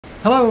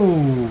Hello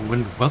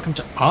and welcome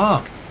to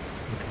ARK,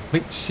 the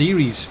complete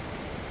series.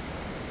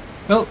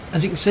 Well,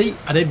 as you can see,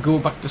 I did go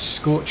back to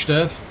Scorched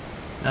Earth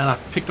and I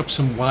picked up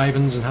some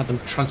wyverns and had them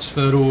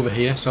transferred over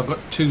here. So I've got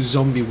 2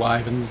 zombie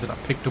wyverns that I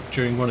picked up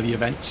during one of the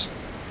events.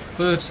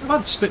 But I've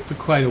had Spit for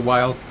quite a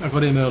while. I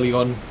got him early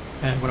on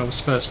when I was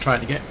first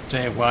trying to get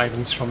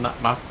wyverns from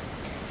that map.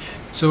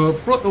 So I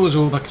brought those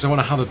over because I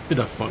want to have a bit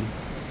of fun.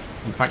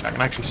 In fact, I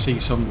can actually see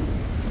some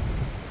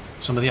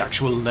of the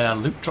actual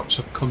loot drops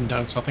have come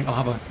down, so I think I'll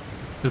have a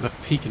bit of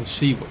a peek and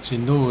see what's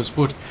in those.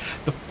 But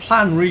the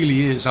plan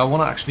really is I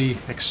want to actually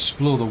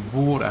explore the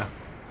water.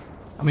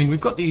 I mean,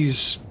 we've got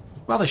these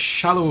rather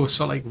shallow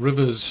sort of like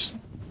rivers,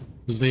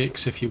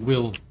 lakes if you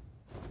will,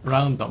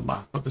 around the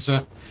map, but there's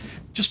a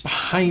just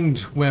behind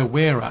where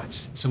we're at,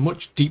 it's a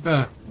much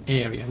deeper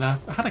area. Now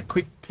I had a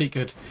quick peek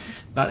at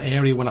that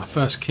area when I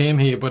first came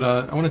here, but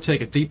I want to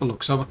take a deeper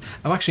look. So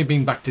I've actually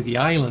been back to the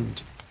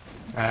island,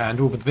 and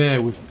over there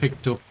we've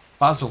picked up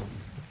Basil.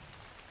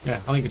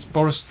 Yeah, I think it's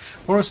Boris.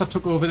 Boris I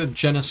took over to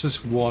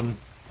Genesis 1,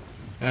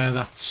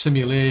 that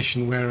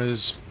simulation,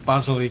 whereas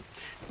Basil,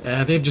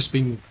 they've just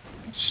been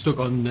stuck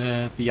on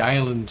the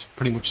island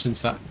pretty much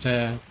since that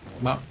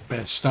map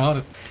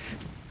started.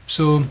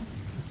 So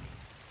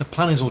the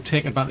plan is I'll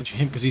take advantage of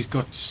him because he's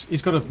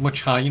got a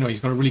much high,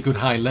 he's got a really good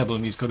high level,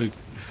 and he's got a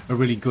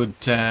really good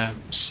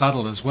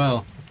saddle as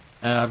well.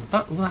 Well,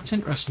 that's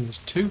interesting. There's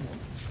 2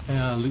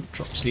 loot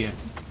drops here.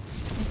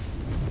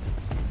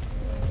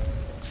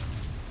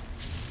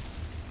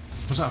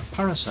 Was that a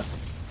parasite?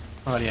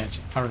 Oh yeah, it's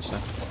a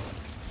parasite.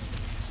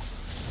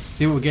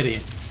 See what we get here.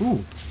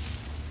 Ooh.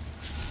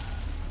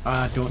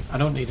 I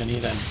don't need any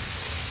of them.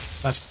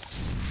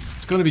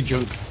 It's gonna be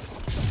junk.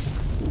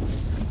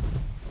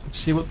 Let's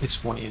see what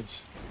this one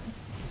is.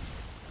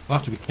 I'll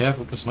have to be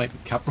careful because there might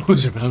be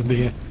capros around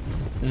here.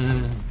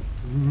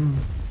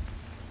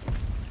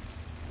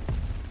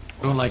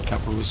 Don't like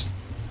capros.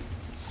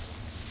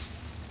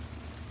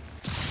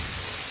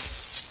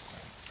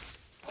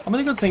 I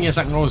mean, the good thing is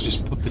I can always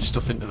just put this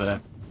stuff into the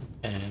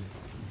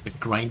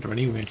grinder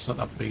anyway. It's not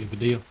that big of a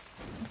deal.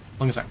 As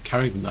long as I can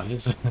carry them, that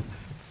is.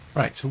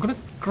 Right, so I'm going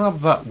to grab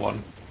that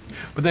one.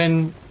 But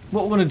then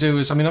what we're going to do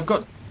is, I mean, I've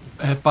got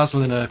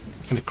Basil in a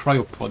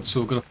cryopod,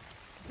 so we're going to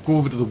go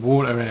over to the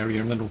water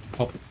area and then we'll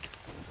pop it.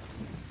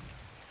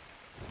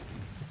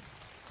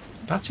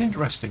 That's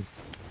interesting.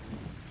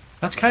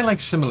 That's kind of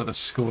like similar to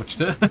Scorched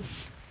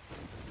Earth.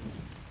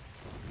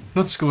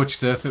 Not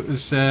Scorched Earth, it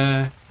was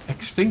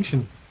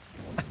Extinction.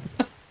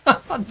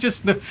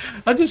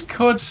 I just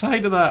caught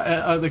sight of that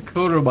out of the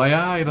corner of my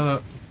eye, and I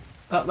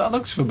thought, that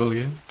looks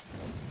familiar.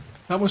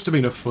 That must have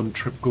been a fun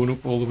trip going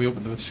up all the way up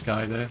into the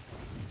sky there.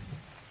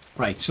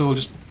 Right, so I'll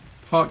just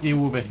park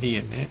you over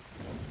here, mate.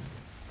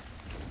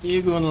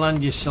 You go and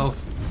land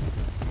yourself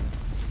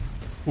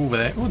over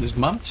there. Oh, there's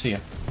mats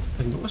here. I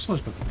didn't notice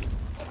those before.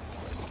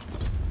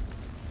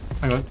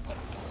 Hang on.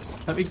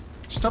 Let me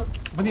stop.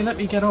 Will you let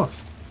me get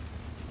off?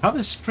 How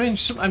this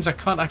strange. Sometimes I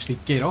can't actually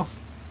get off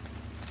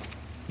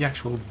the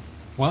actual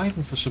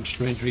wyvern for some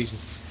strange reason.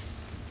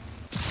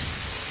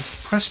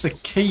 You press the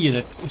key and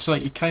it's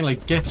like he kind of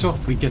like gets off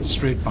but he gets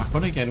straight back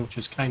on again, which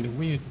is kind of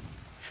weird.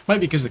 Might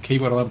be because the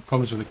keyboard, I have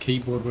problems with the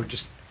keyboard where it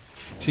just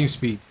seems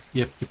to be,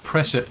 you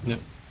press it and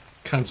it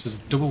counts as a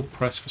double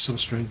press for some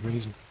strange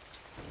reason.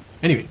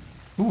 Anyway,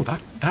 oh,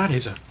 that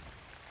is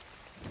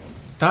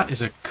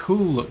a cool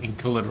looking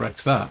coloured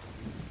Rex, that.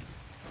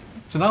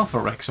 It's an Alpha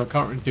Rex, so I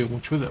can't really do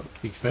much with it,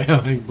 to be fair, I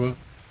think, but...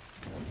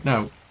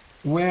 Now,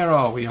 where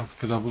are we off?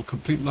 Because I've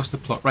completely lost the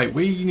plot. Right,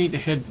 we need to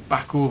head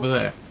back over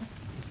there.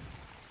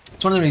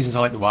 It's one of the reasons I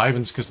like the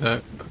wyverns, because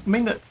I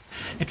mean that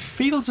it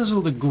feels as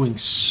though they're going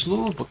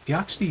slow, but they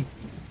actually...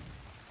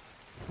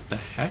 What the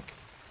heck?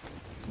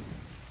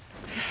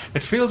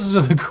 It feels as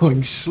though they're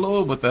going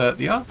slow, but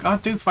I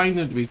do find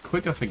them to be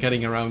quicker for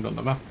getting around on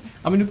the map.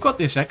 I mean, we've got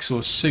this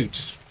exo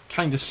suit,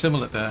 kind of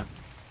similar to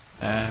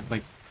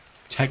like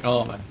tech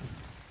armor.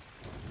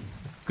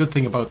 Good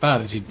thing about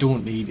that is you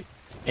don't need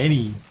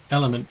any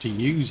element to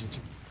use it.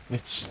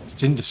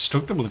 It's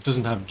indestructible. It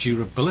doesn't have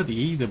durability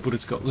either, but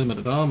it's got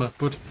limited armor.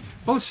 But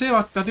I'll say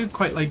I do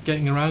quite like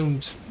getting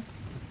around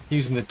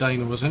using the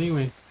dinos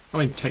anyway. I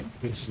mean,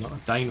 technically it's not a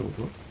dino,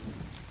 but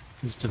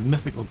it's a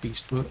mythical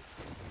beast. But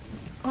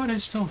oh, it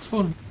is still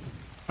fun.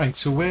 Right,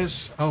 so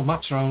where's our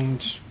maps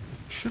around?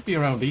 Should be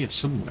around here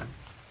somewhere.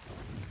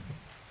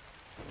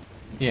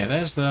 Yeah,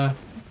 there's the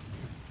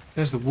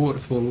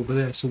waterfall over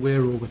there. So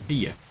we're over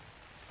here.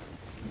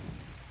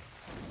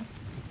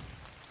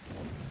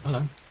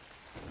 Hello.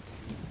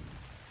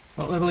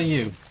 What level are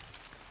you?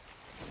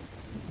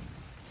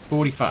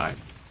 45.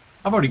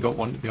 I've already got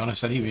one, to be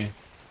honest, anyway.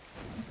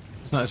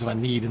 It's not as if I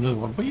need another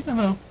one, but you don't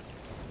know.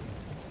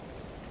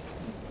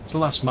 It's the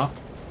last map.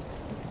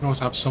 You can always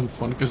have some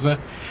fun, because the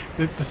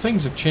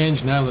things have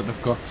changed now that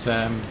they've got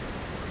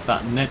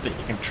that net that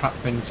you can trap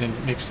things in.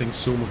 It makes things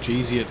so much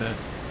easier to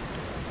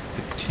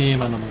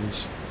tame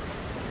animals.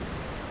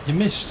 You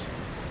missed.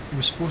 You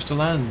were supposed to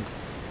land.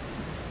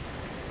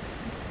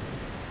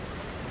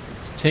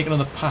 Take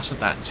another pass at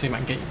that and see if I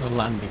can get you to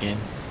land again.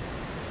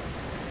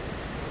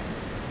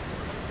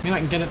 I mean, I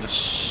can get it to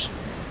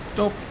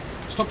stop.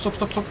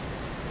 Stop.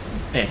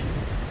 There.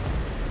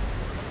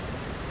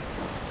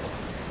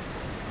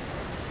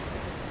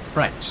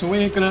 Right, so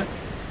we're gonna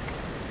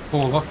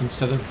fall off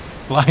instead of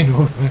flying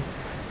over.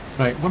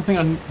 Right, one thing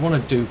I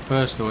want to do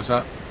first though is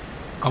that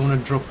I want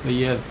to drop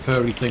the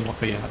furry thing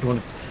off here. I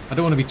don't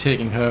want to be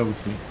taking her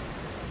with me.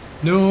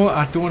 No,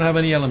 I don't have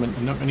any element.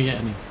 I'm not going to get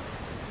any.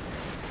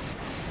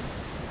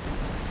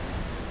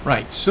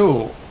 Right,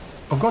 so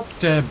I've got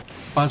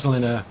Basil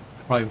in a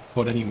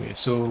cryopod anyway,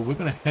 so we're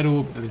going to head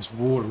over to this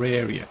water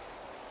area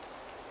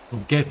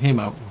and get him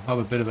out. We'll have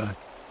a bit of a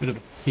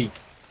peek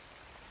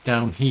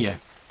down here.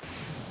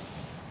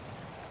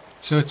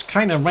 So it's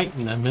kind of right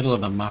in the middle of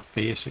the map,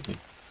 basically.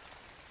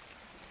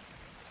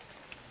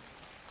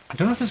 I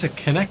don't know if there's a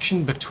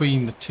connection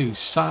between the two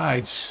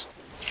sides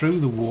through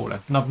the water.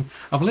 And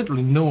I've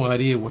literally no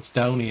idea what's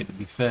down here, to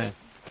be fair.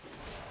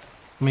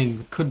 I mean,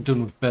 we could have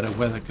done with better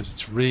weather because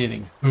it's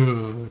raining.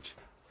 But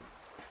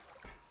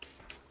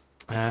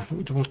let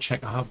me double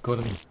check. I have got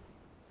any.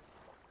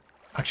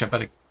 Actually, I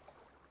better.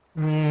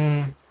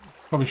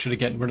 Probably should have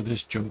gotten rid of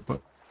this junk,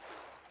 but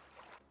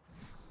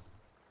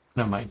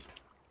never mind.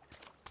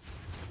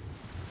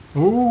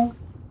 Oh,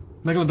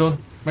 Megalodon.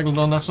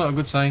 That's not a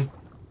good sign.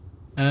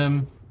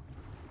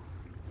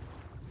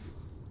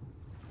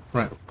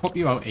 Right, I'll pop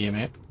you out here,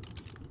 mate.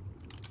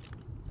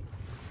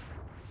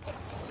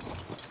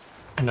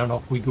 And then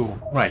off we go.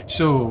 Right,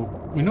 so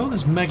we know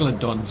there's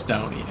megalodons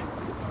down here.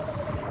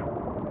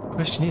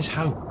 Question is,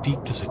 how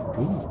deep does it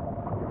go?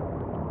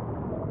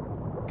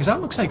 Because that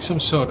looks like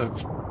some sort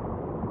of,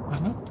 I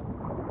don't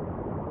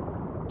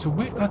know. It's a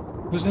way.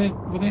 Were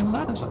there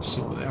ladders I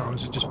saw there, or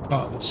was it just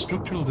part of the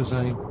structural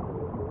design?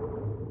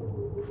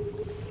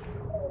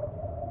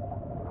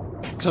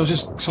 Because I was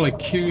just sort of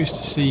curious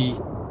to see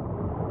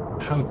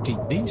how deep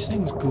these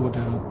things go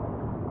down.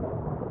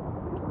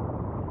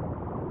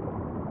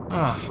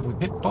 Ah, have we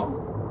hit bottom?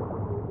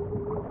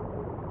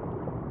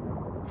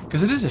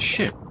 Because it is a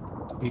ship,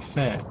 to be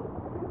fair.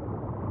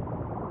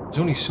 There's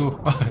only so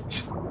far,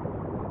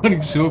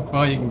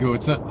 you can go.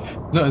 It's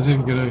not as if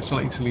you're going to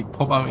slightly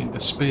pop out into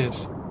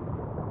space.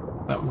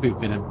 That would be a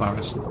bit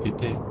embarrassing if you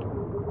did.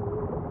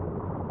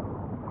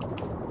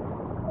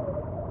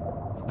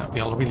 That'd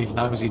be a really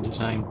lousy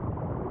design.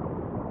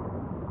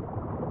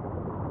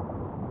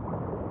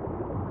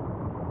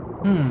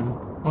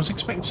 I was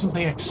expecting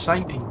something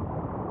exciting.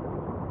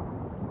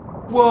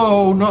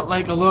 Whoa, not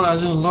like a lot,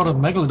 as in a lot of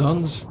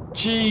megalodons.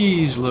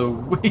 Jeez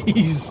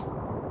Louise.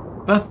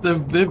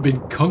 They've been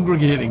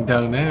congregating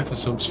down there for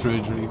some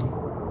strange reason.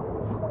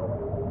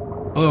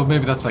 Although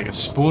maybe that's like a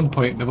spawn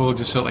point and they've all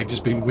just sort of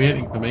just been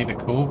waiting for me to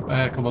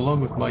come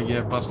along with my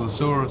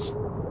Basilosaurus.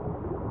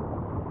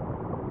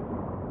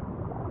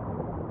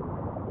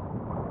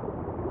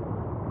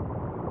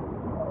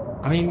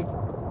 I mean,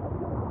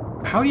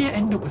 how do you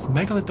end up with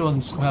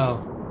megalodons? Well,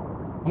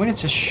 when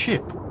it's a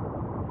ship,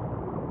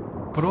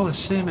 but all the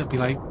same it'd be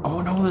like,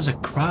 oh no, there's a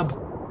crab.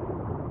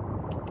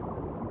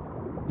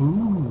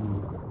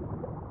 Ooh,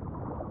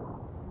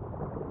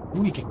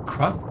 you get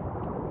crab.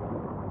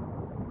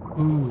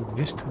 Ooh,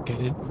 this could get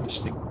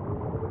interesting.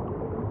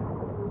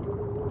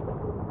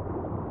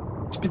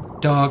 It's a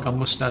bit dark, I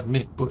must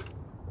admit, but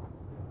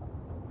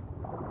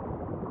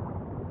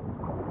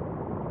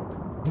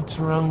what's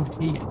around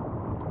here?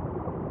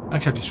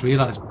 Actually, I've just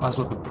realised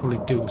Basil could probably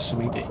do with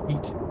something to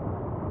eat.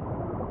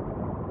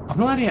 I've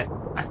no idea.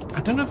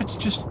 I don't know if it's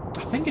just...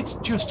 I think it's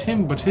just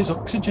him, but his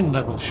oxygen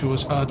level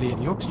shows hardly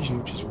any oxygen,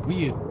 which is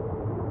weird.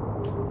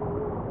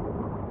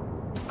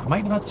 I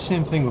might have had the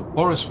same thing with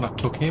Boris when I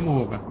took him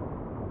over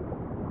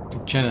to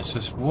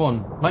Genesis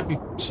 1. Might be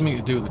something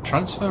to do with the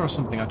transfer or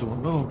something, I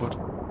don't know, but...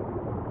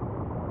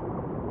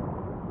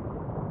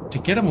 to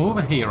get him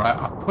over here,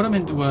 I put him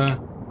into a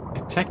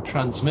tech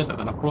transmitter,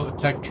 then I brought the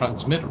tech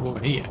transmitter over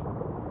here.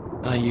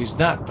 And I used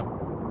that to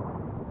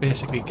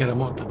basically get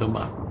them onto the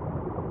map.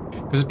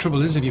 Because the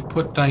trouble is, if you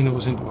put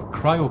dinos into a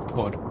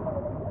cryopod,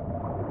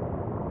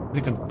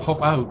 they can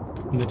pop out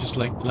and they're just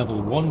like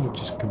level 1,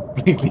 which is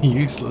completely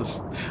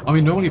useless. I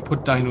mean, normally you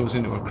put dinos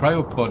into a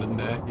cryopod and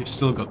you've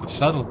still got the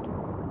saddle.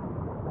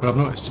 But I've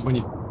noticed when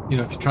you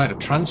know, if you try to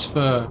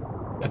transfer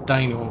a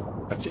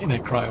dino that's in a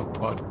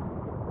cryopod,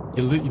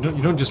 you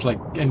don't just like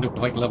end up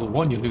like level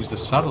 1, you lose the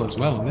saddle as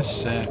well. And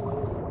this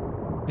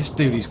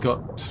dude, he's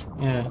got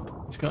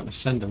an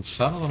ascendant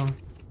saddle on him.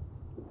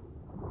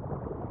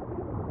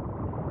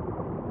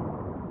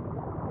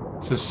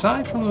 So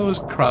aside from those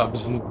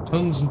crabs and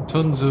tons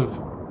of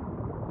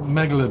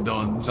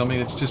megalodons, I mean,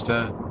 it's just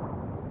a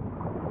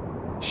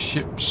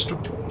ship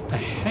structure. What the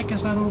heck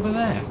is that over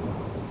there?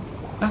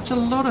 That's a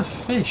lot of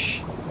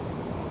fish.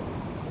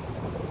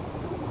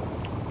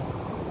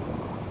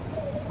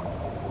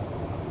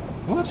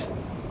 What?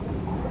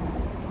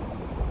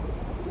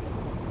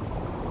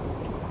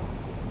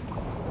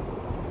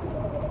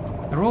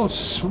 They're all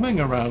swimming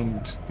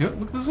around.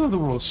 Look, they're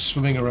all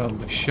swimming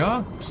around the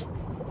sharks.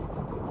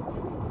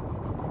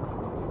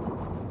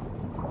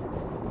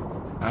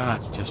 Ah,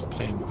 it's just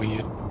plain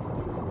weird.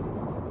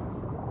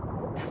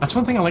 That's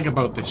one thing I like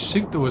about this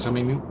suit, though, is, I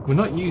mean, we're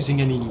not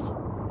using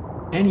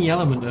any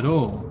element at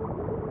all.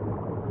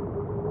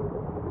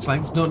 It's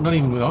like, it's not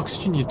even with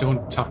oxygen, you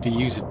don't have to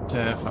use it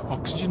for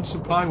oxygen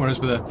supply, whereas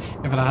with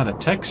if I had a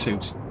tech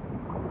suit,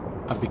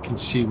 I'd be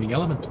consuming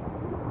element.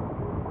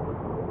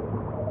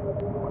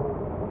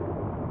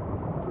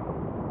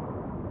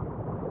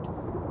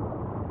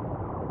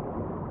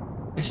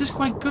 This is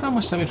quite good, I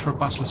must admit, for a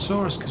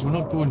Basilosaurus, because we're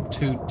not going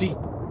too deep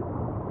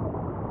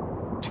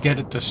to get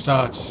it to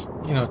start,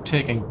 you know,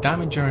 taking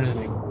damage or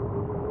anything.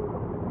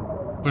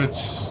 But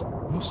it's,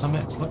 I must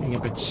admit, it's looking a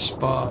bit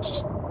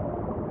sparse.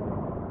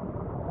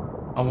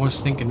 I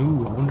was thinking,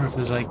 ooh, I wonder if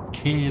there's like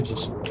caves or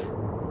something.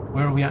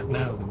 Where are we at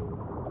now then?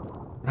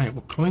 Right,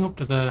 we're coming up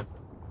to the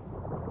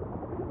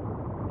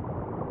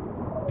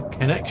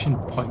connection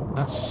point.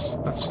 That's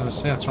what I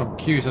say, that's what I'm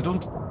curious. I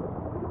don't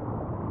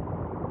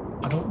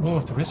know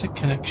if there is a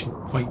connection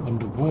point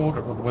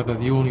underwater, or whether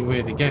the only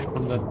way to get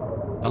from the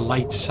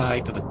light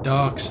side to the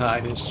dark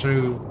side is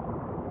through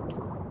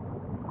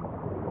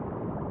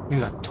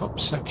that top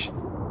section.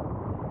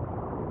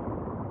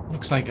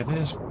 Looks like it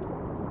is.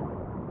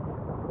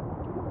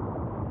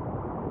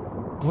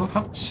 Well, I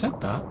haven't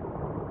said that.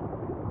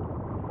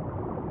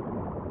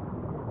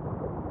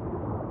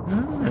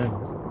 Ah,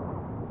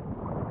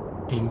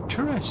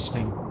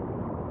 interesting.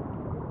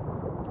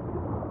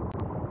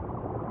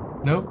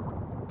 Nope.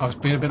 I was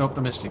being a bit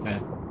optimistic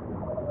there.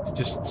 It's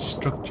just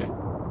structure.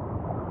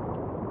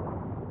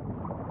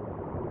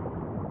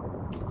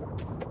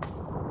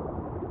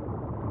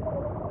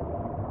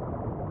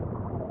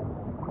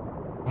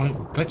 Right,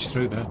 glitch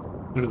through the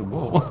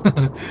wall.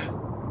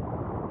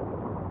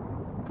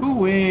 Go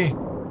away,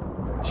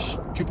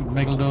 stupid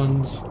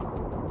megalodons.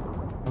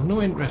 I've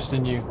no interest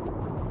in you.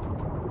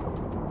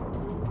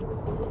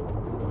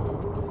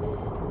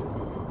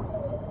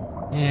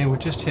 Yeah, we're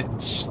just hitting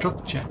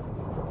structure.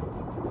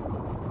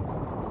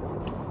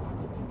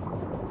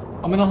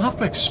 I mean, I'll have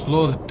to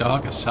explore the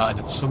darker side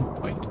at some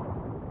point.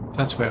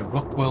 That's where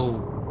Rockwell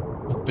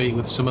will be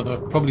with some of the,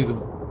 probably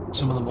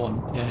some of the more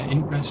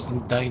interesting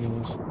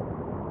dinos.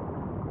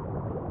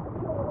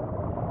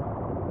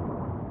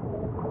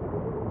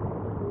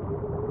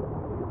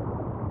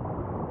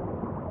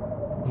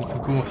 And if we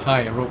go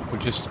higher up, we'll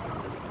just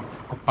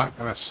go back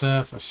to the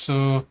surface.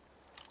 So,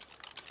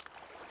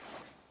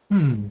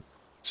 so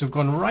we've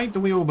gone right the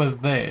way over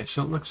there.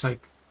 So it looks like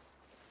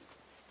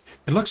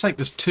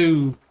there's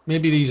two.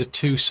 Maybe these are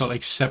two sort of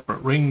like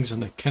separate rings,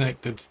 and they're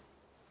connected.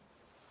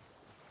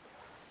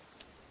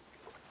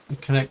 They're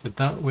connected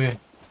that way.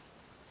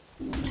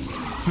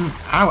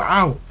 Ow!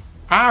 Ow!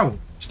 Ow!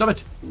 Stop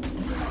it!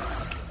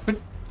 But,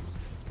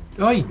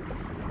 oi!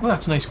 Oh,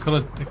 that's nice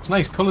coloured. It's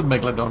nice coloured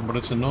megalodon, but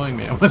it's annoying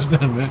me. I must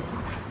admit.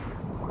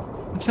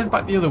 Let's head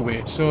back the other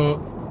way.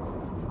 So,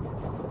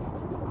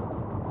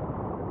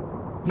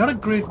 not a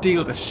great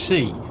deal to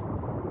see.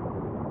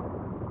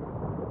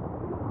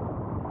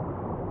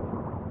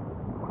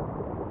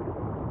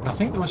 I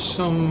think there was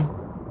some.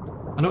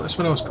 I noticed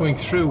when I was going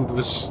through, there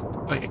was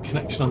like a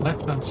connection on the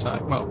left-hand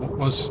side. Well, what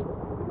was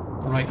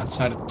the right-hand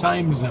side at the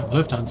time is now the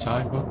left-hand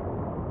side, but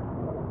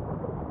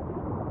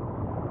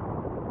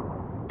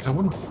because I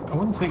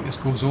wouldn't think this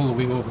goes all the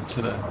way over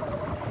to the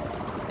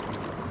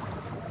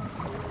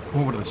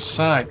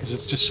side, because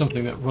it's just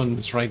something that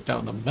runs right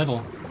down the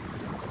middle.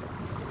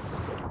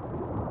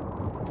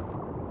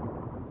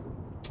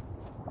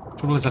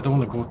 Trouble is, I don't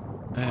want to go.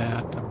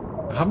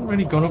 I haven't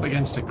really gone up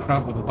against a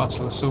crab with a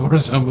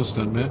Basilosaurus, I must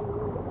admit,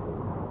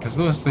 because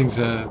those things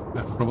are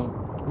from.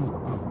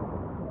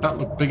 Ooh, that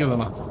looked bigger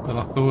than I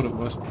thought it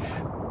was.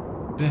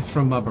 They're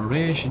from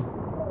aberration,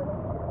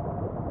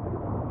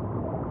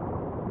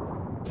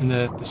 and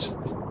as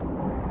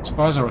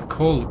far as I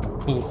recall, it can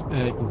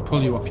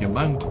pull you off your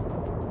mount.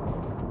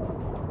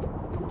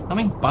 I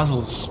think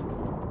Basil's.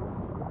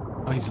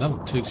 He's level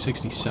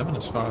 267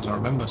 as far as I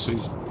remember, so he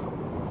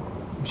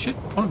should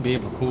probably be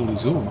able to hold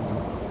his own.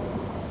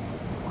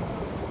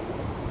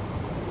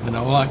 And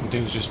all I can do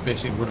is just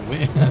basically run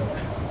away.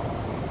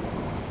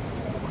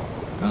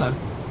 Hello.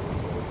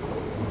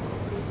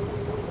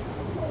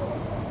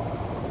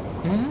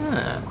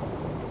 Yeah.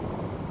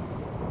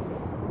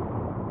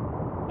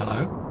 Hello.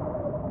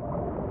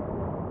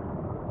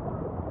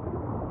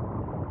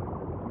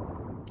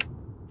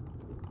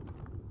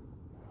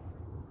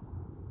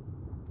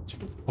 It's a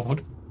bit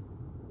odd.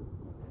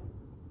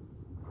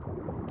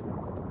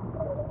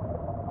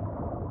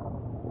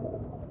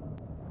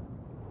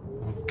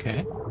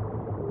 Okay.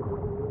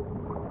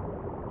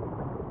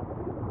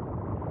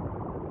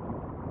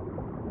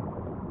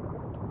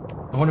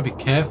 I want to be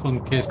careful in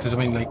case, because I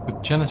mean, like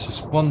with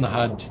Genesis 1, they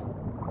had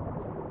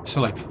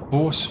so like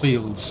force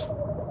fields.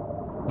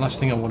 The last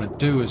thing I want to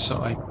do is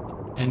sort of like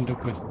end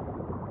up with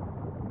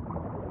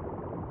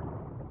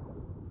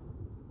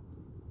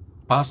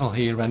Basil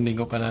here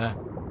ending up in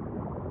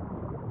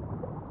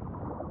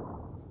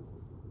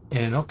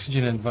an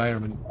oxygen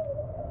environment.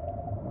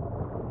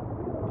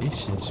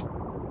 This is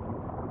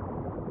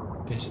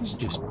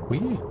just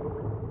weird.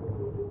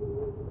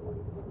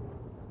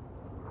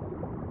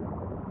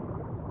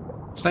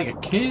 It's like a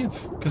cave,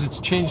 because it's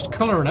changed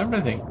colour and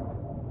everything.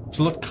 It's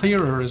a lot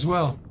clearer as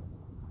well.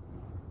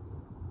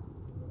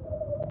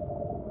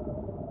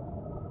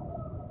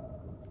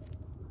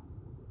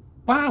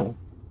 Wow!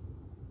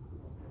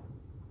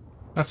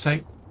 That's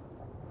like...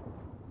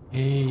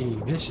 Hey,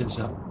 this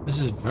is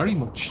very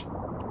much...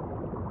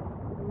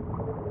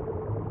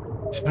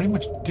 It's very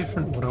much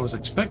different what I was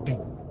expecting.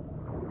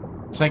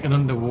 It's like an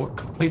underwater,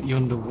 completely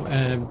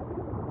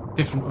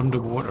different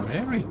underwater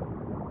area.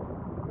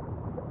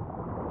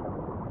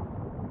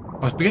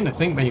 I was beginning to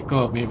think maybe,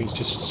 God, maybe it's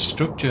just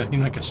structure, you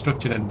know, like a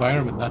structured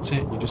environment. That's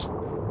it. You just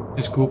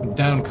go up and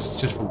down because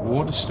it's just for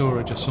water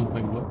storage or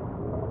something. But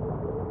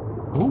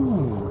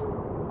ooh,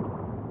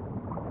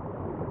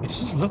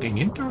 this is looking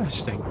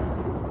interesting.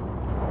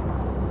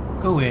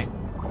 Go away.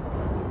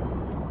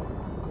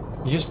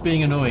 You're just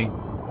being annoying.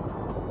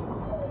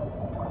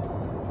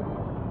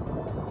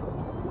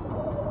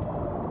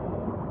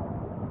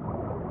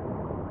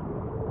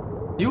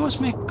 You always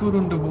make good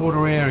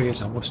underwater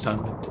areas, I must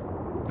admit.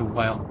 The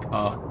wild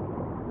card.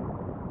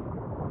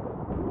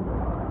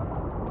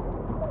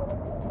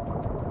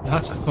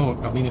 That's a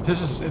thought. I mean, if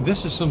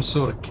this is some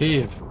sort of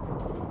cave,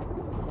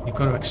 you've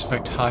got to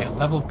expect higher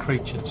level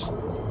creatures.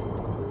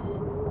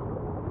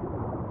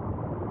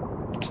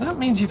 So that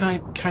means you've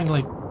had kind of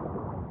like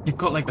you've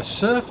got like a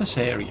surface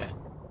area,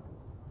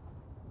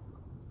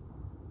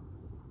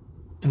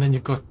 and then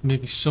you've got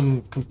maybe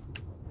some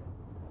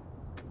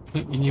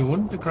completely new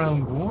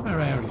underground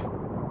water area.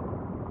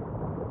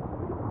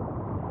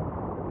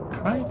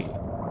 Crikey.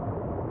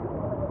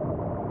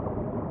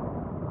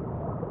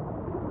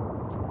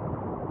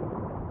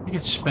 You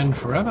could spend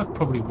forever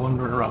probably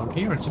wandering around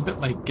here. It's a bit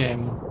like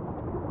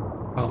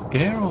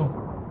Valgero.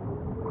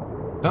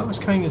 That was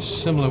kind of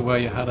similar, where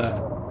you had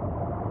a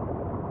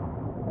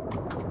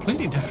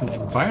completely different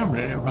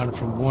environment. It ran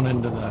from one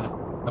end of the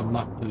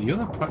map to the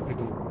other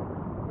practically.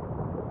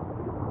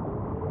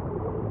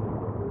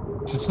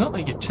 So it's not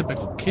like your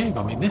typical cave.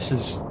 I mean, this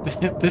is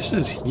this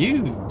is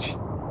huge.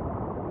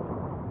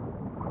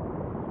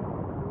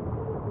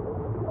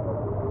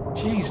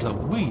 Jeez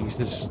Louise,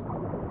 there's...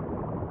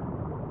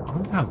 I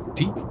wonder how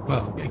deep...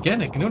 Well,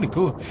 again, it can only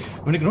go... I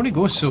mean, it can only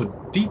go so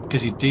deep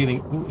because you're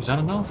dealing... Oh, is that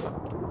an alpha?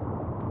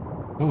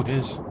 Oh, it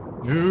is.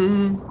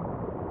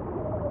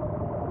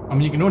 I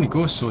mean, you can only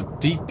go so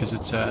deep because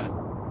it's a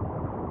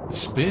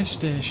space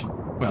station.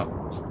 Well,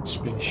 it's a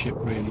spaceship,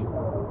 really.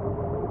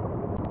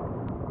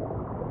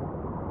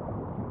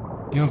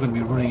 You're going to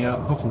be running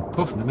out huff and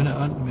puff in a minute,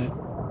 aren't you, mate?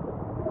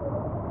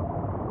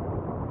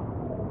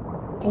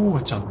 Oh,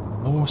 it's a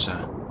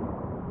Mosa.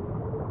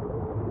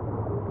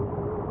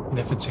 And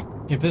if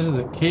this is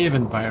a cave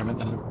environment,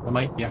 then there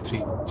might be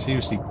actually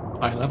seriously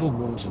high-level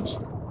Mosas.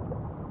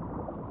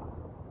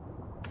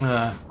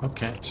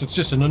 Okay. So it's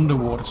just an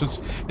underwater. So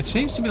it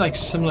seems to be like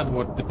similar to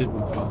what they did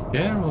with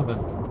Valgero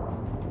then.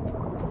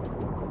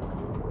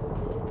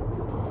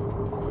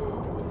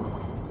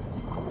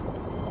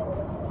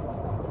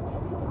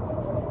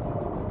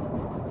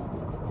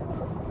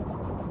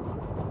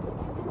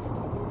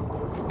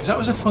 Because that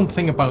was a fun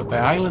thing about the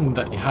island,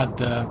 that you had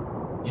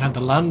the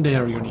land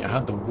area and you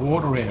had the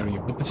water area,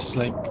 but this is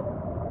like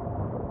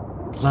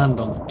land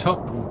on the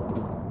top and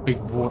the big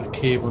water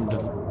cave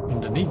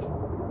underneath.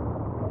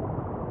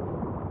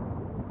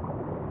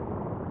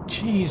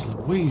 Jeez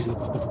Louise, they've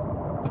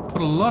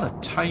put a lot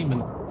of time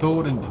and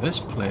thought into this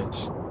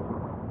place.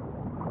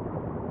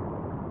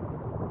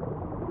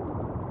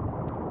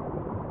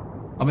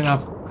 I mean, I'm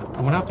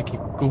gonna have to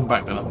keep going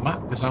back to the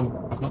map because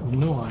I've got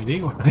no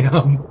idea where I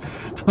am.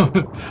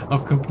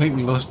 I've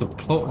completely lost the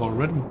plot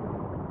already.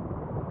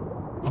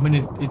 I mean,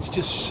 it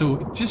just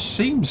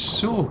seems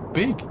so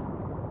big. I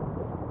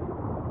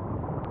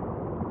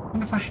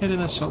wonder if I head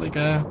in a sort of like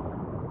a...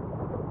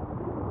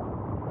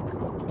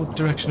 What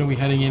direction are we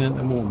heading in at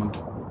the moment?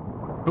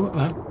 Oh, what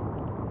that?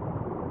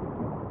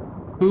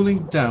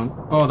 Cooling down.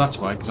 Oh, that's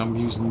why, because I'm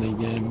using the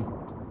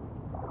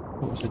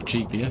what was the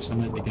GPS I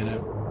meant to get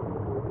out?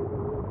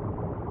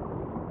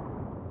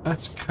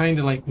 That's kind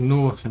of like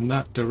north in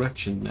that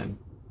direction then.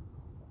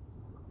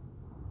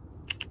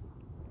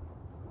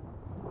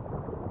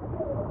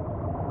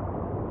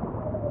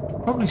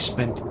 Probably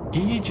spent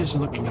ages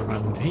looking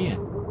around here.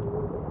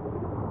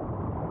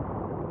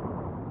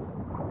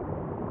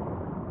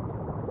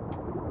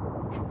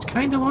 It's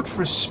kind of odd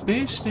for a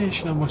space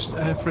station,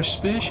 for a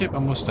spaceship, I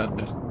must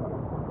admit.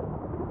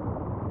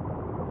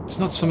 It's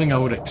not something I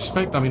would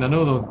expect. I mean, I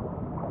know though,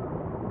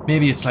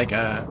 maybe it's like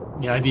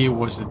the idea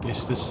was that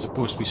this is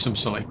supposed to be some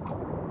sort of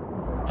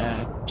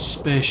like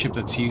spaceship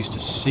that's used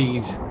to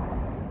seed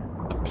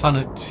the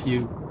planet.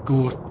 You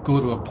go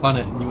to a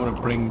planet and you want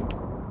to bring,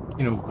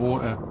 you know,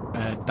 water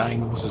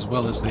dinos as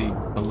well as the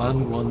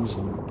land ones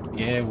and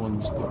the air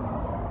ones, but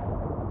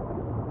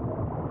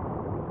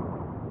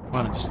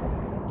why not just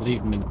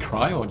leave them in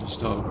cryo?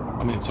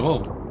 I mean, it's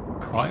all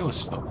cryo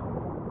stuff.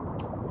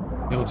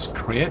 They'll just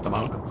create them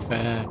out of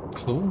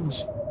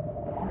clones.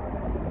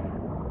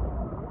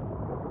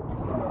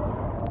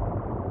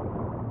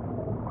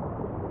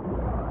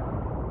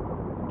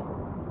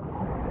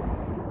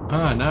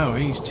 Ah, now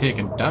he's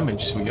taking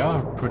damage, so we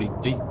are pretty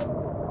deep.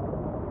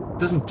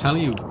 Doesn't tell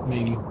you, I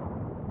mean...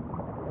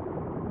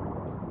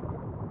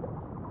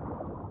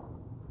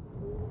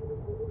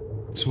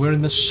 So we're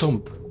in the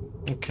sump.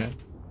 Okay.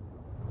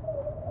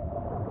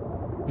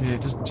 Yeah,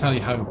 it doesn't tell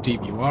you how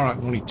deep you are. I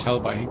can only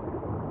tell by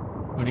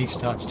when he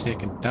starts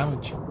taking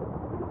damage.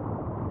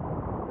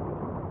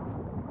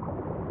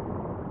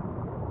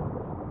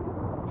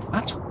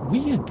 That's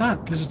weird,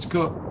 that, because it's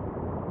got...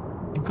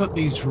 You've got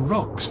these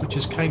rocks, which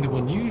is kind of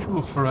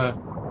unusual for a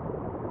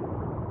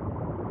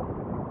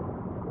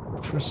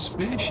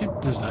spaceship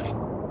design.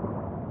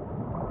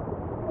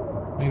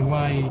 I mean,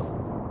 why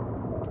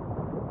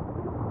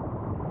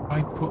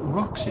put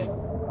rocks in?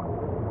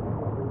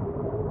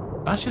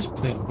 That's just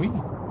plain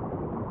weird.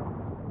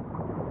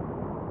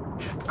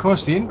 Of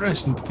course, the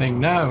interesting thing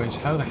now is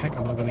how the heck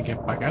am I going to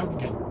get back out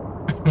again?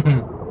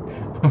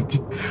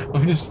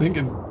 I'm just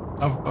thinking.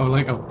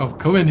 I've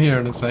come in here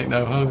and it's like,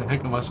 now how the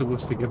heck am I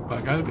supposed to get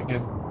back out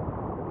again?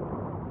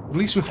 At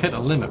least we've hit a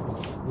limit.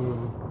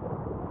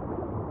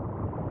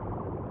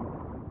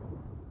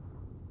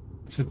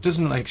 So it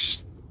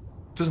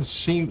doesn't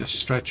seem to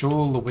stretch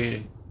all the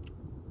way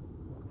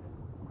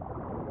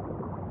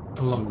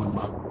along the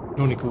map. It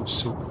only goes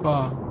so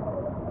far.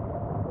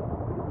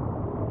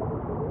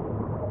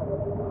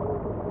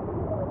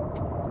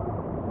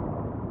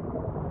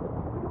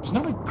 There's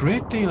not a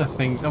great deal of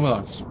things. Oh, well,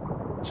 I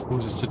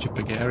suppose it's such a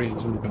big area,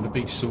 there's only going to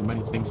be so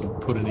many things they'll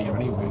put in here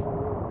anyway.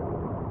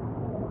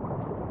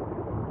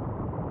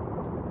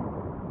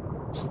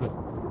 So the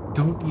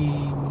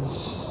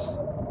donkeys...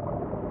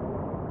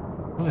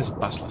 Oh, there's a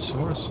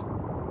Basilosaurus.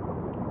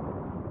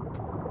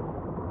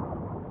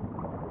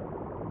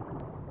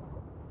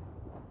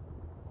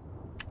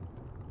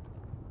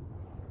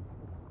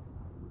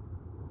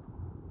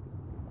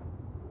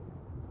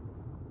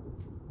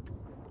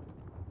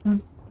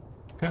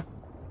 Okay.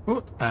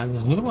 Oh, and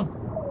there's another one.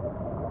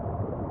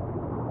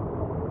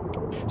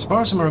 As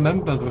far as I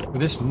remember with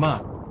this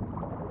map,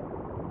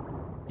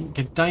 you can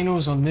get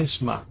dinos on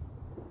this map.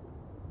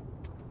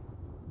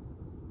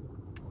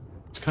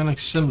 It's kind of like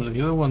similar to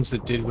the other ones they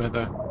did where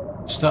they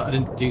started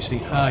introducing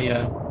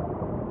higher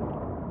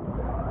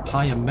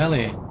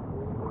melee,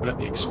 but at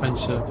the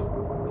expense of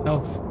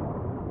health.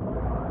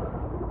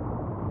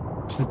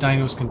 So the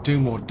dinos can do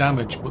more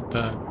damage, but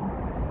the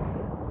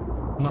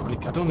not really.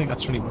 I don't think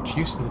that's really much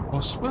use to the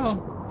boss. Well,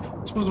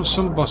 I suppose with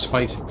some boss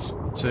fights, it's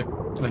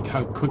like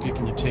how quickly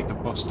can you take the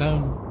boss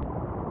down?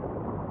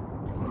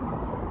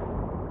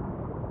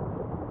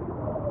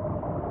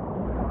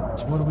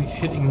 So what are we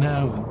hitting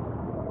now then?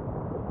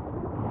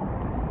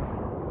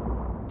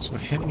 So we're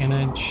hitting an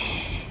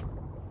edge.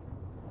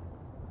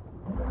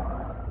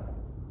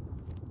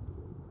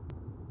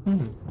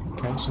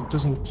 Okay, so it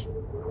doesn't...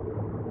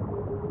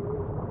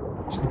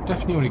 So they've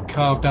definitely only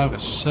carved out a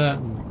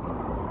certain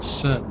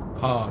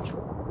part.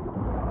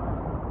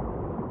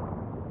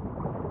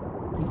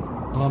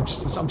 Well,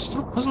 I'm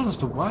still puzzled as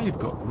to why you've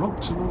got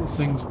rocks and all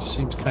things. It just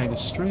seems kind of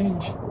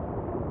strange.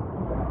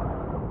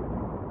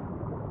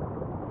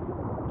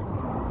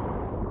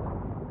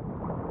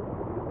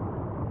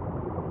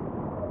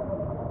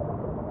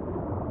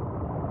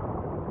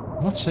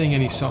 I'm not seeing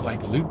any sort of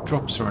like loot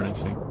drops or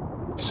anything.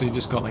 So you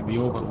just got like the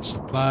orbital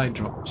supply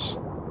drops.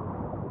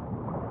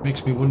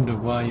 Makes me wonder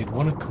why you'd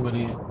want to come in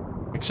here.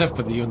 Except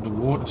for the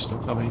underwater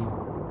stuff. I mean,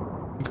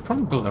 you could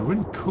probably build a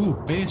really cool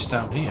base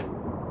down here.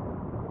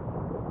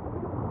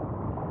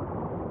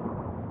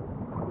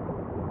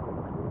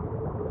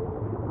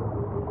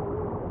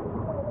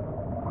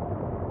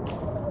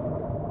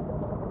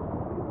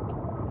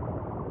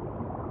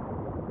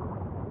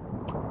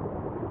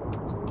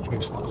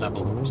 Curious what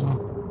level those are.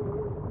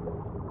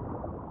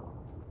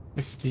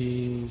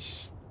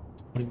 50s,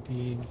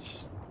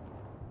 20s.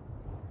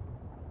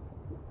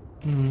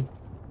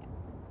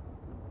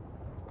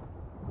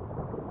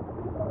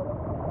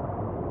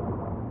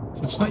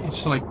 So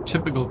it's like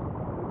typical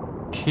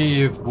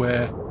cave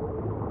where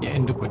you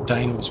end up with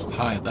dinos with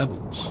higher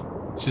levels.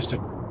 It's just a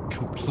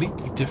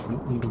completely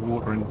different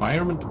underwater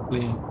environment to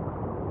play in.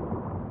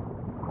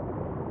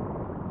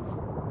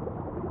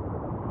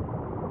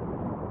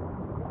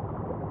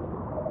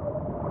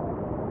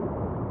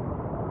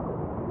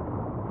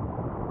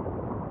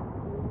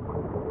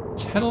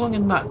 Let's head along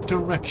in that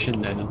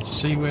direction then and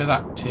see where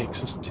that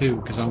takes us to,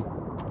 because I'm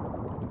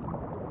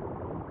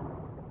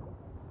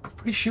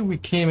pretty sure we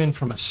came in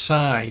from a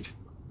side.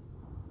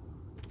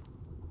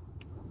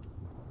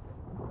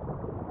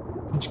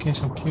 In which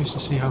case I'm curious to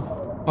see how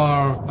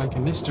far, like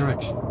in this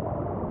direction,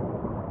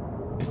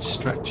 it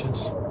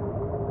stretches.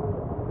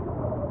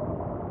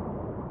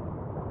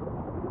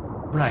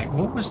 Right,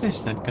 what was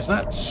this then? Because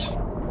that's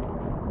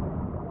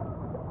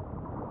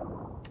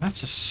a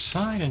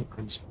side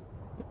entrance.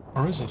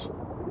 Or is it?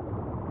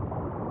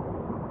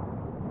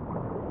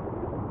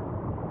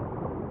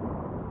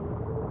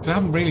 Because I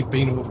haven't really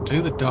been over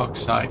to the dark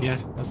side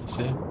yet, as they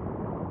say.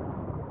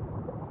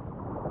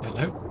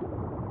 Hello?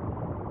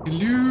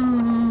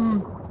 Hello?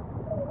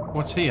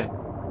 What's here?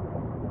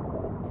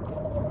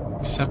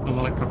 Except an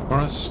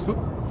electrophorus.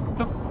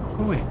 Oh,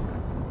 Oh wait.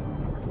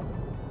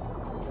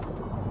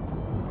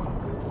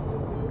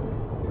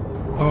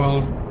 Oh,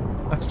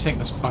 well, let's take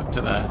us back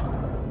to there.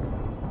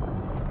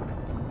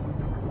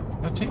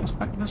 Let's take us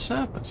back to the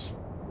surface.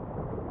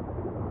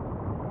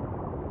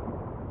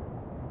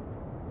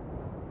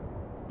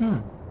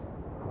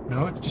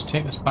 No, it's just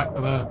taking us back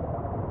to the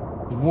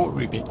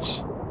watery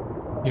bits.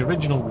 The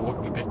original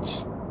watery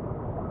bits.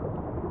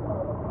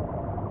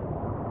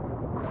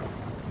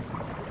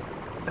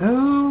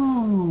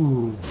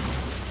 Oh!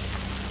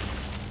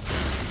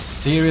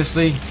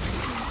 Seriously?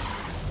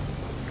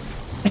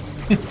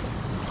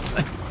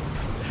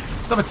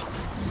 Stop it!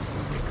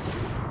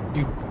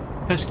 You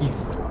pesky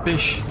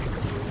fish.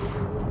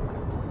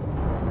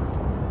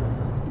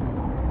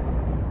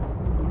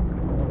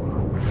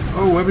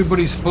 Oh,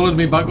 everybody's followed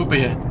me back up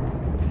here.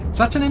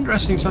 So that's an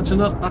interesting, so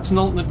that's an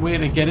alternate way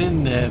to get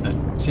in there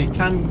then. So you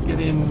can get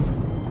in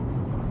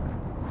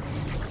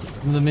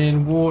from the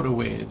main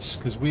waterways,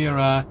 because we are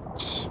at...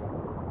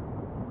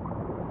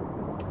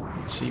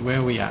 Let's see, where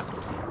are we at?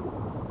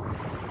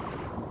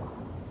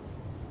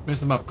 Where's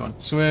the map gone?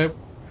 So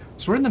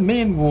we're in the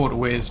main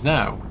waterways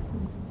now.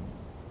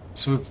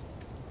 So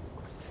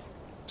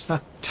it's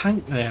that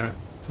tank there,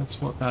 if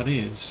that's what that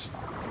is.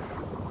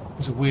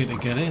 There's a way to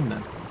get in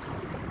then.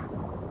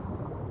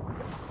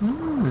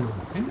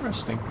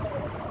 Interesting.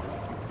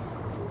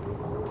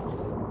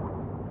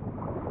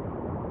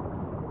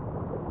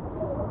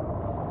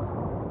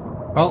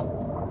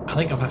 Well, I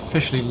think I've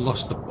officially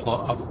lost the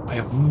plot. I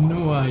have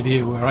no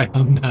idea where I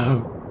am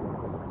now.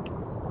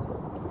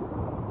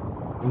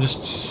 I'm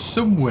just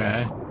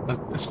somewhere.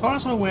 As far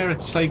as I'm aware,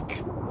 it's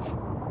like...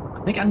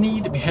 I think I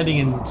need to be heading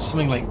in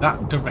something like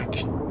that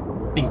direction.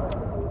 I think.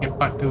 Get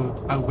back to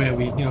where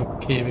we,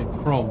 came in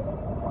from.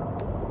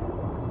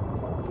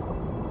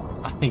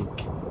 I think.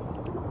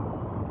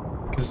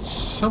 Because it's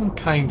some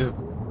kind of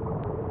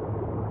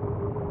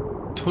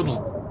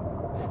tunnel.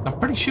 I'm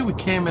pretty sure we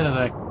came in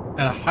at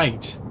a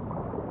height.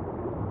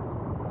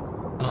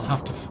 And I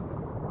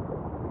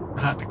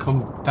had to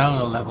come down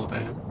a level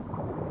there to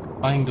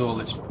find all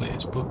this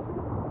place, but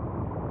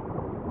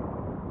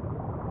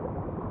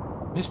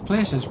this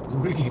place is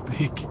really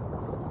big.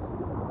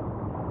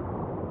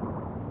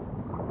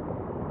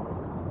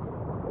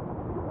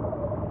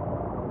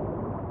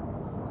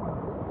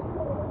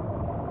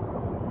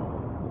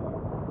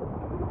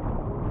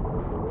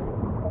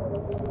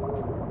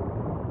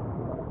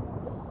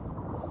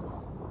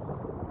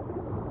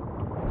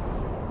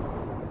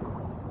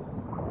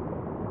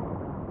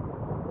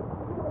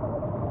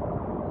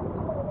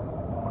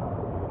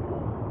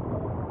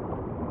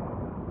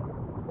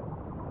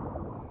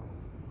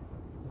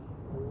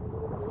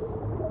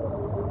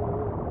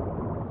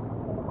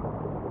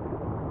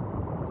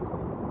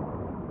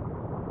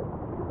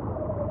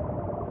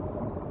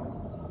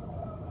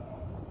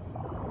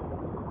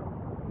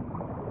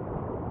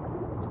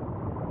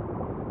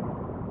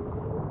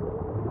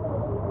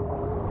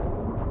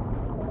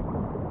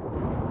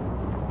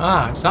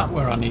 Ah, is that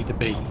where I need to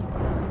be?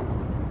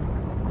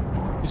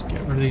 Just get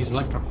rid of these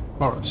electric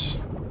forests.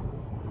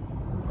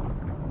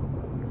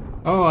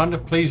 Oh, and a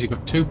please. You've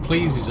got 2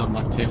 pleases on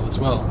that tail as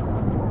well.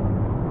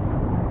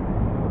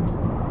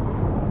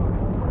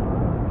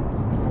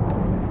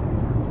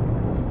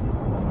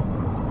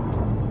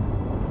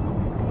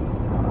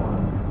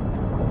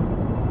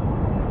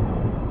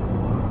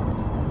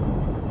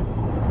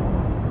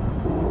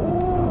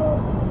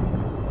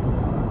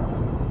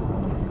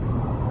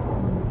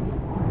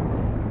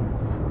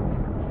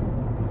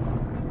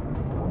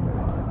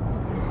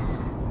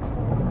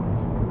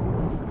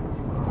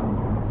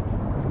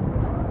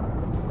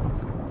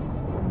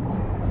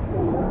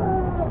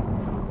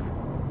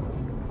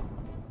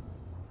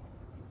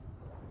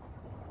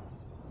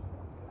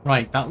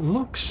 Right, that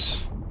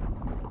looks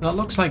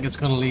like it's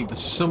going to lead to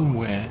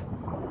somewhere.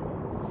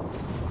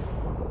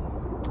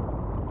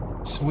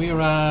 So we're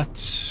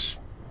at...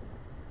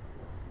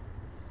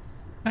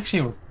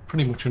 Actually, we're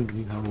pretty much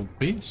underneath our old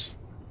base.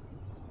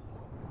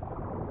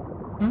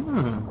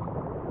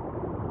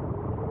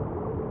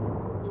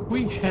 If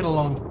we head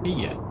along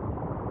here...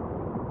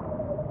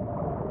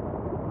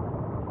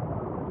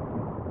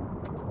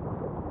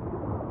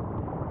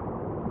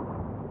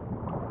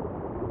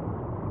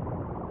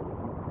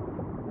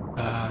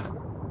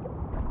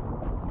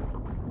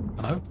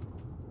 Hello?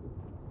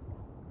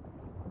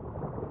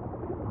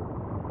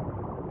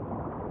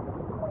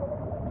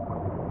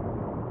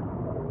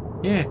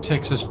 Yeah, it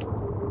takes us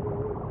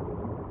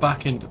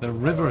back into the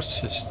river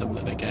system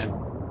then again.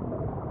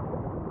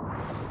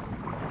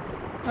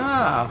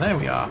 Ah, there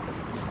we are.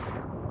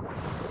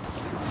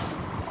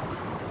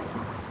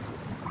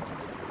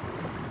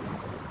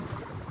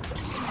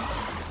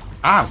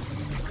 Ow!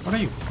 What are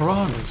you,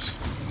 piranhas?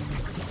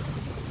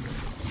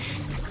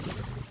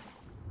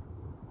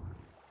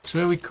 So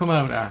where we come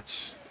out at?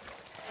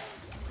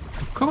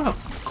 We've come out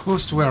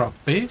close to where our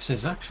base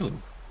is, actually.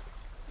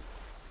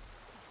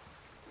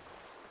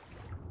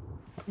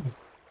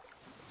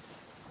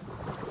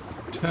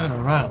 Turn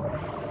around.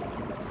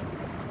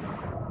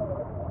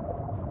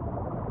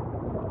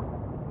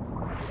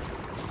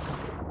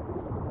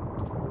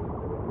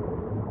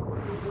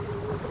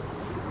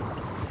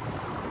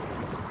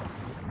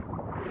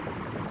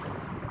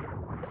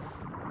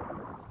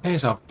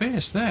 There's our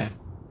base there.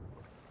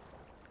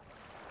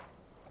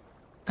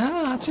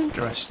 Ah, that's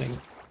interesting.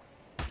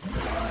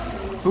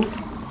 Ooh.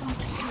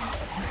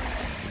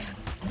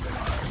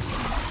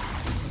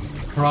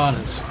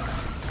 Piranhas.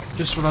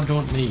 Just what I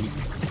don't need.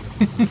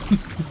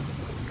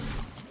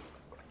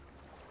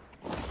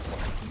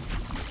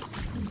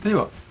 Tell you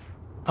what,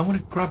 I want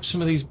to grab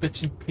some of these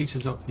bits and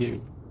pieces off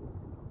you.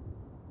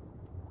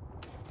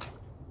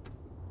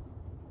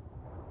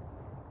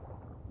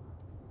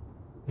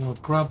 And I'll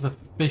grab the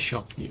fish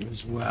off you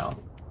as well.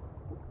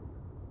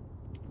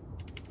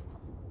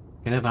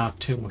 You can never have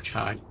too much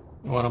hide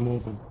while I'm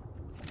moving.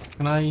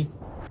 Can I?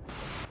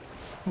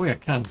 Oh yeah, I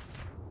can.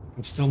 I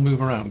can still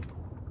move around.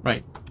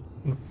 Right.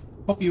 I'm gonna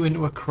pop you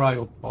into a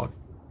cryopod.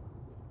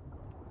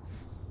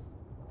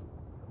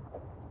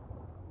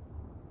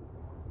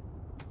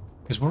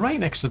 Because we're right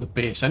next to the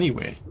base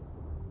anyway.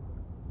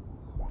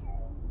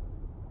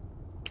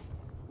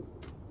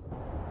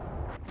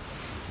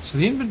 So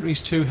the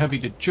inventory's too heavy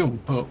to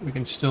jump, but we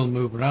can still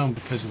move around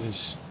because of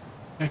this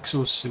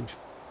exosuit.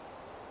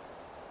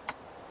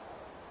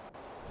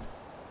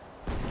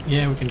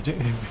 Yeah, we can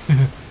do.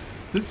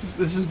 This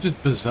is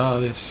just bizarre.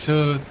 This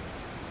so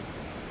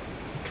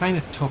kind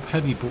of top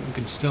heavy, but we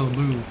can still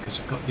move because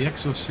we've got the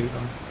exosuit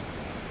on.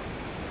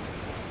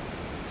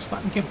 So if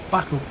I can get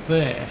back up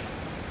there,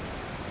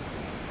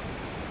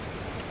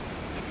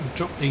 I can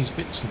drop these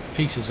bits and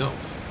pieces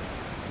off.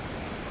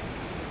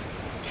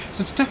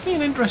 So it's definitely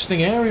an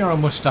interesting area, I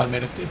must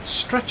admit. It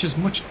stretches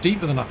much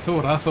deeper than I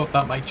thought. I thought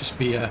that might just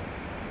be a,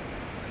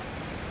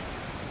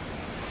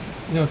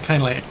 you know,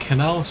 kind of like a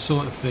canal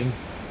sort of thing.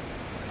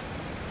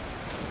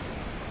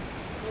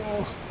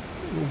 Oh,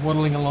 we're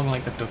waddling along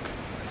like a duck.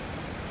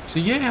 So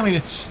yeah, I mean,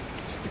 it's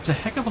a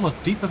heck of a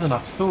lot deeper than I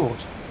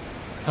thought.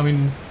 I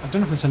mean, I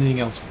don't know if there's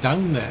anything else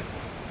down there,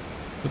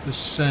 but there's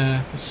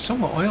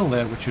some oil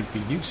there which would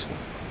be useful.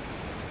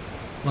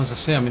 Well, as I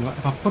say, I mean,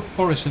 if I put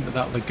Boris into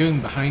that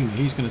lagoon behind me,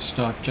 he's going to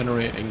start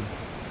generating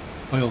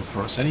oil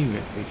for us anyway,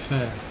 to be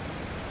fair.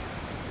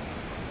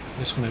 I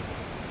just want to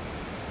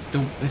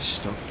dump this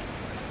stuff.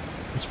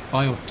 It's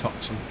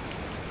biotoxin.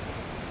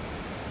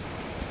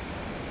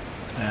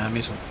 I may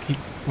as well keep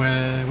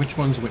which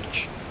one's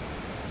which.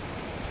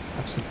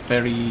 That's the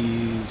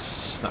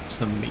berries, that's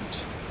the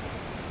meat.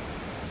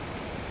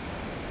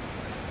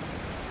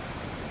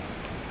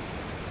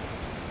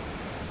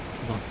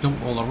 I'll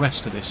dump all the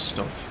rest of this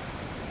stuff.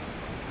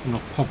 And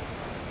I'll pop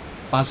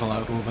Basil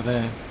out over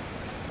there.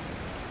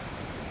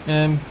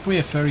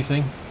 Weird fairy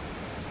thing.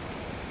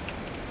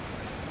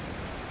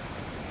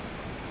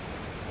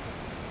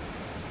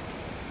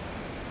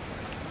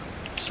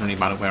 Doesn't really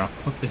matter where I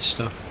put this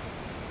stuff.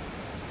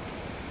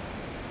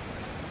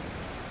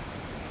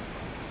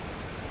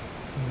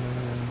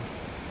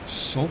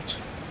 Salt.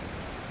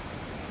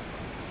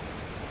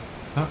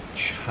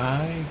 Thatch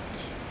hide.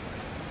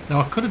 Now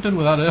I could have done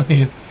with that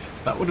earlier.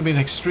 That would have been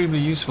extremely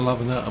useful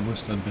having that, I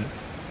must admit.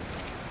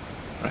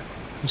 Right,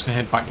 I'm just going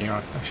to head back here.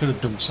 I should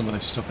have dumped some of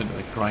this stuff into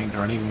the grinder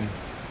anyway.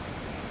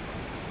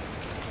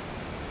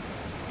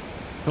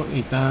 Don't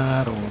need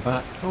that, all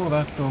that, all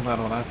that, all that,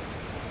 all that.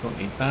 Don't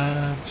need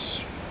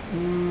that.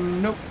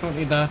 Nope, don't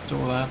need that,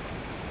 all that.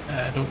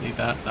 Don't need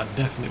that. I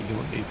definitely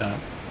don't need that.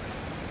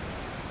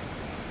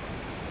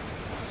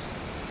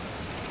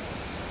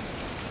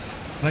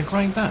 Can I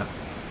grind that?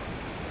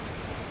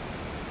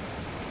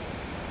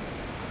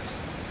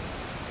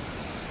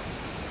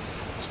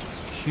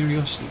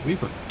 Curiosity,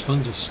 we've got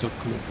tons of stuff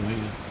coming from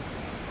here.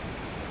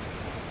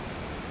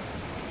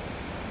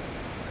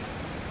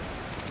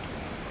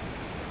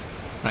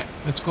 Right,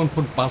 let's go and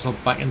put Basil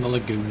back in the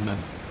lagoon then.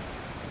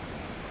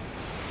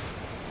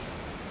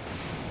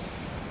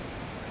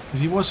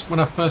 Because he was, when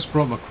I first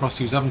brought him across,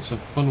 he was having some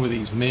fun with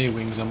these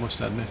Maywings, I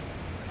must admit.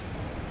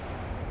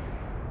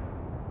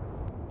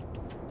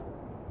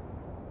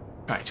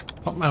 Right,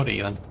 pop him out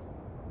here then.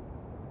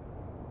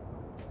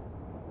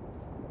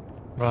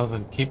 Rather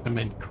than keep them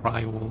in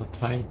cry all the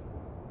time.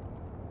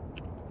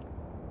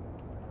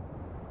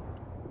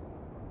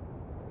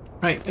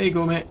 Right, there you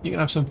go, mate. You can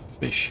have some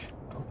fish.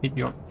 I'll keep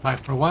you occupied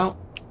for a while.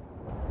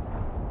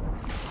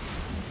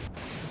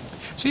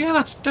 So yeah,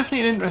 that's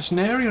definitely an interesting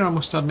area, I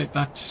must admit,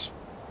 that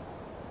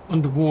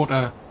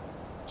underwater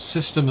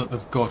system that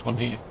they've got on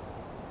here.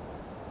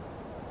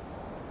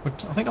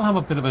 But I think I'll have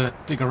a bit of a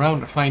dig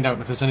around to find out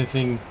if there's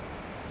anything,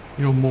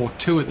 you know, more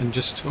to it than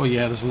just, oh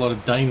yeah, there's a lot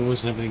of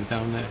dinos and everything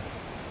down there.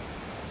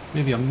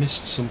 Maybe I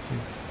missed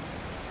something.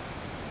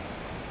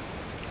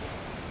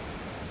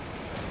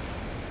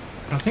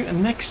 But I think the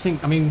next thing,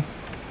 I mean,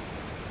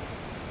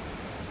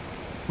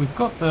 we've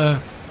got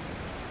the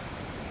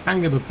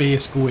hang of the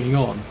base going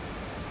on,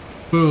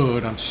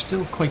 but I'm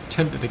still quite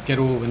tempted to get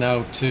over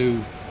now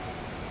to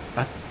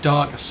that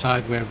darker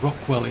side where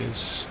Rockwell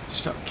is,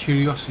 just out of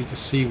curiosity to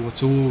see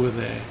what's over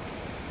there.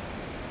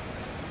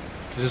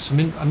 Because there's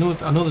some, I know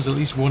there's at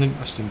least one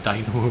interesting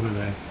dino over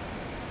there,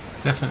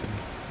 definitely.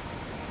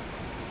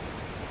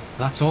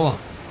 That's all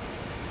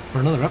for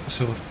another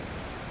episode.